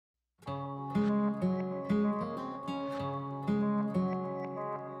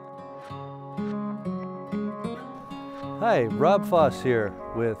Hi, Rob Foss here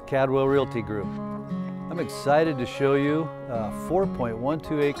with Cadwell Realty Group. I'm excited to show you a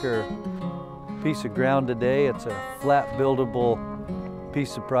 4.12 acre piece of ground today. It's a flat buildable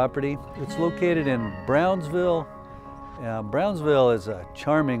piece of property. It's located in Brownsville. Brownsville is a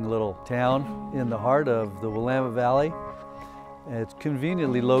charming little town in the heart of the Willamette Valley. It's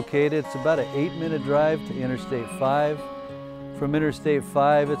conveniently located. It's about an 8-minute drive to Interstate 5. From Interstate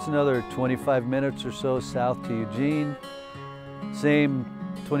 5, it's another 25 minutes or so south to Eugene. Same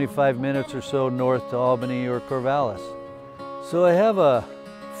 25 minutes or so north to Albany or Corvallis. So I have a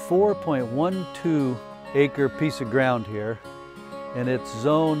 4.12 acre piece of ground here, and it's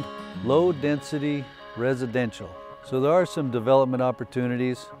zoned low density residential. So there are some development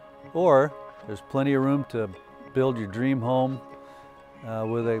opportunities, or there's plenty of room to build your dream home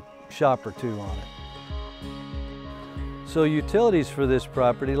with a shop or two on it. So utilities for this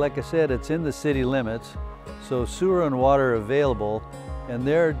property, like I said, it's in the city limits, so sewer and water are available, and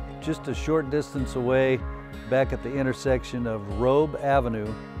they're just a short distance away back at the intersection of Robe Avenue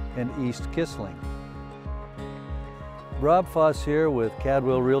and East Kisling. Rob Foss here with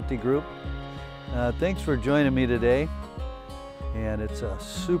Cadwell Realty Group. Thanks for joining me today. And it's a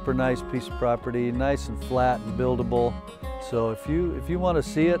super nice piece of property, nice and flat and buildable. So if you want to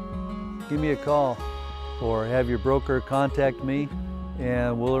see it, give me a call or have your broker contact me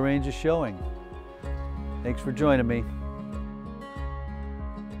and we'll arrange a showing. Thanks for joining me.